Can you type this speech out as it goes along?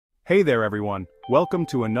Hey there everyone, welcome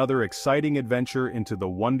to another exciting adventure into the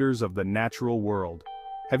wonders of the natural world.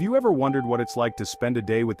 Have you ever wondered what it's like to spend a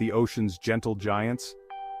day with the ocean's gentle giants?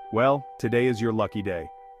 Well, today is your lucky day.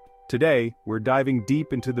 Today, we're diving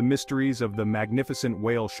deep into the mysteries of the magnificent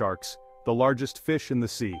whale sharks, the largest fish in the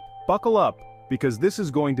sea. Buckle up, because this is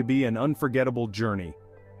going to be an unforgettable journey.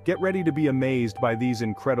 Get ready to be amazed by these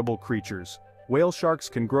incredible creatures. Whale sharks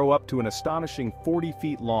can grow up to an astonishing 40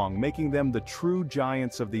 feet long, making them the true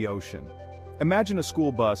giants of the ocean. Imagine a school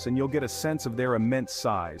bus and you'll get a sense of their immense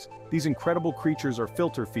size. These incredible creatures are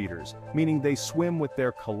filter feeders, meaning they swim with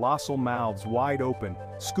their colossal mouths wide open,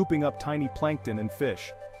 scooping up tiny plankton and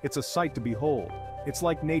fish. It's a sight to behold. It's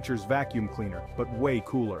like nature's vacuum cleaner, but way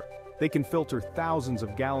cooler. They can filter thousands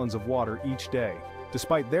of gallons of water each day.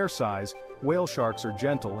 Despite their size, whale sharks are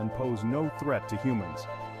gentle and pose no threat to humans.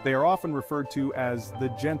 They are often referred to as the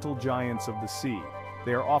gentle giants of the sea.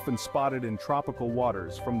 They are often spotted in tropical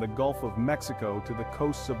waters from the Gulf of Mexico to the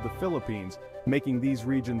coasts of the Philippines, making these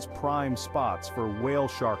regions prime spots for whale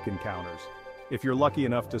shark encounters. If you're lucky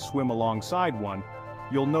enough to swim alongside one,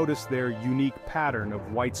 you'll notice their unique pattern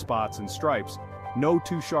of white spots and stripes. No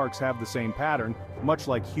two sharks have the same pattern, much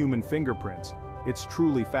like human fingerprints. It's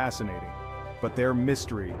truly fascinating. But their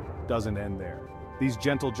mystery doesn't end there. These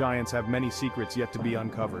gentle giants have many secrets yet to be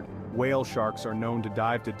uncovered. Whale sharks are known to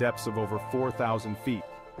dive to depths of over 4,000 feet.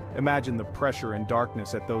 Imagine the pressure and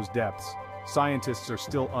darkness at those depths. Scientists are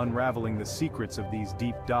still unraveling the secrets of these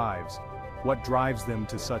deep dives. What drives them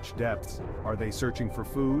to such depths? Are they searching for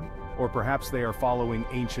food? Or perhaps they are following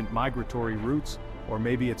ancient migratory routes? Or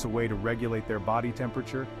maybe it's a way to regulate their body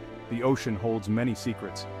temperature? The ocean holds many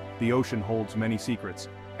secrets. The ocean holds many secrets.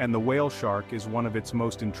 And the whale shark is one of its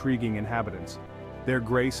most intriguing inhabitants. Their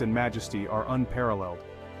grace and majesty are unparalleled.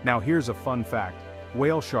 Now here's a fun fact.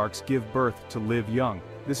 Whale sharks give birth to live young.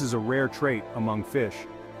 This is a rare trait among fish.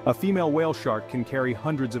 A female whale shark can carry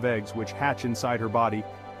hundreds of eggs which hatch inside her body,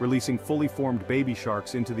 releasing fully formed baby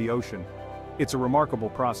sharks into the ocean. It's a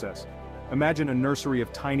remarkable process. Imagine a nursery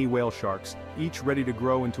of tiny whale sharks, each ready to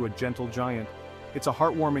grow into a gentle giant. It's a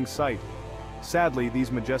heartwarming sight. Sadly,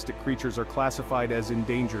 these majestic creatures are classified as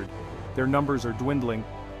endangered. Their numbers are dwindling.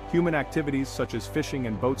 Human activities such as fishing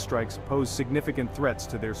and boat strikes pose significant threats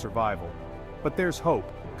to their survival. But there's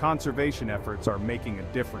hope. Conservation efforts are making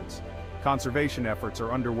a difference. Conservation efforts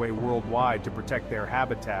are underway worldwide to protect their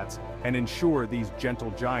habitats and ensure these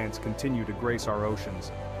gentle giants continue to grace our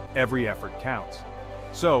oceans. Every effort counts.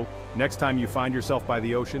 So, next time you find yourself by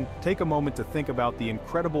the ocean, take a moment to think about the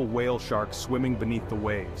incredible whale sharks swimming beneath the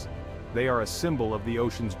waves. They are a symbol of the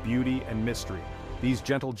ocean's beauty and mystery. These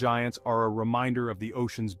gentle giants are a reminder of the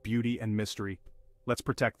ocean's beauty and mystery. Let's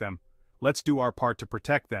protect them. Let's do our part to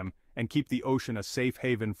protect them and keep the ocean a safe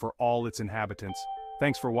haven for all its inhabitants.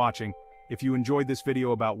 Thanks for watching. If you enjoyed this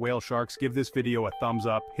video about whale sharks, give this video a thumbs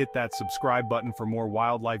up, hit that subscribe button for more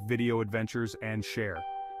wildlife video adventures, and share.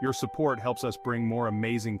 Your support helps us bring more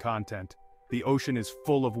amazing content. The ocean is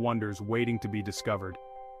full of wonders waiting to be discovered.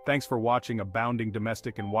 Thanks for watching Abounding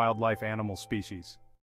Domestic and Wildlife Animal Species.